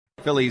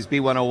Phillies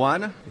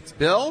B101. It's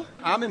Bill.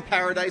 I'm in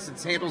paradise at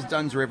Sandals,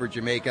 Dunn's River,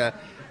 Jamaica,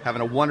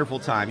 having a wonderful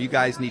time. You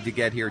guys need to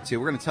get here, too.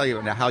 We're going to tell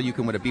you how you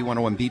can win a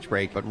B101 beach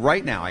break. But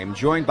right now, I am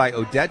joined by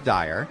Odette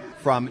Dyer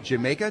from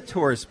Jamaica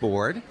Tourist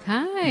Board.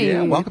 Hi.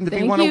 Yeah, welcome to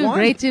Thank B101. You.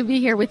 Great to be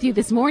here with you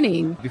this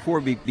morning.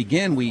 Before we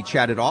begin, we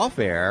chatted off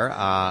air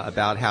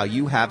about how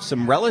you have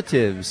some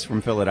relatives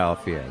from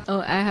Philadelphia.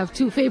 Oh, I have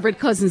two favorite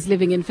cousins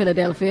living in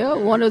Philadelphia.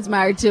 One was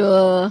married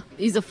to,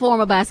 he's a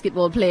former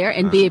basketball player,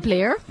 NBA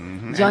player,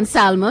 John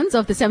Salmons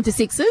of the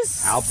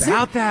 76ers. How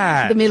about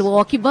that? The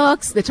Milwaukee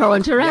Bucks, the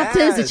Toronto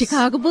Raptors, the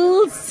Chicago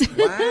Bulls.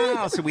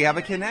 Wow, so we have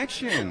a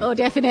connection. Oh,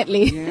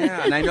 definitely.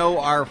 Yeah, and I know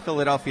our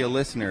Philadelphia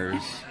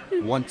listeners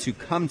want to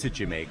come to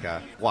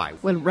Jamaica. Why?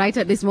 Well, right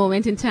at this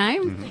moment in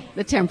time,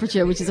 the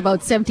temperature, which is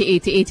about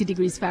 78 to 80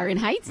 degrees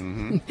Fahrenheit,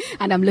 and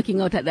I'm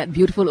looking out at that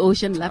beautiful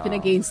ocean lapping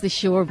against the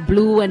shore,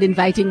 blue and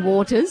inviting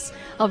waters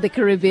of the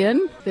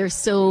Caribbean. There's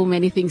so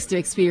many things to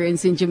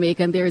experience in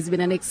Jamaica, and there's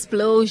been an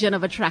explosion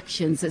of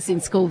attractions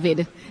since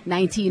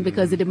COVID-19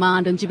 because the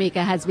demand on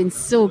Jamaica has been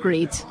so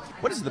great.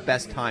 What is the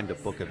best time to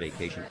book a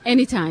vacation?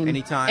 Anytime.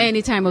 Anytime?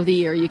 Any time of the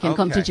year you can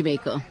come to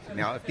Jamaica.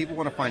 Now, if people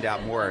want to find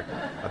out more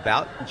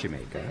about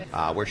Jamaica,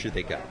 where should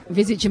they go?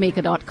 Visit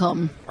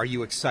Jamaica.com. Are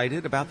you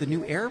excited about the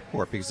new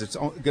airport? Because it's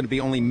going to be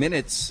only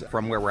minutes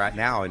from where we're at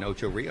now in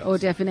Ocho Rios. Oh,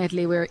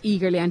 definitely. We're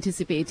eagerly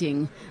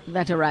anticipating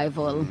that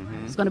arrival.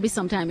 It's going to be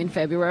sometime in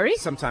February.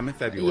 Sometime in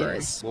February.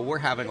 Yes. Well, we're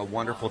having a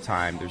wonderful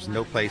time. There's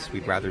no place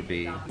we'd rather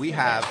be. We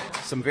have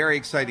some very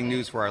exciting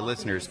news for our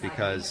listeners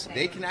because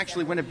they can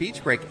actually win a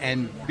beach break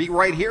and be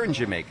right here in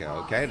Jamaica,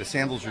 okay? The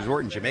Sandals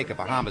Resort in Jamaica,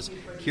 Bahamas,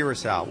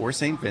 Curacao, or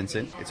St.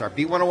 Vincent. It's our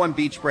B101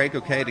 beach break,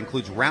 okay? It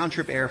includes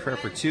round-trip airfare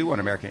for two on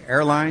American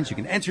Airlines. You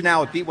can enter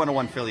now at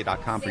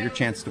B101Philly.com for your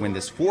chance to win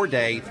this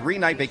 4-day,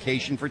 3-night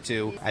vacation for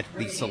two at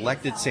the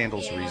selected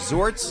Sandals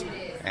resorts.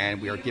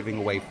 And we are giving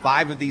away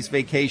 5 of these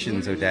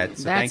vacations, Odette.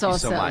 So That's thank you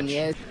awesome, so much.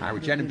 yes. Hi, we're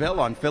Jen and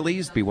Bill on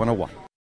Phillies B101.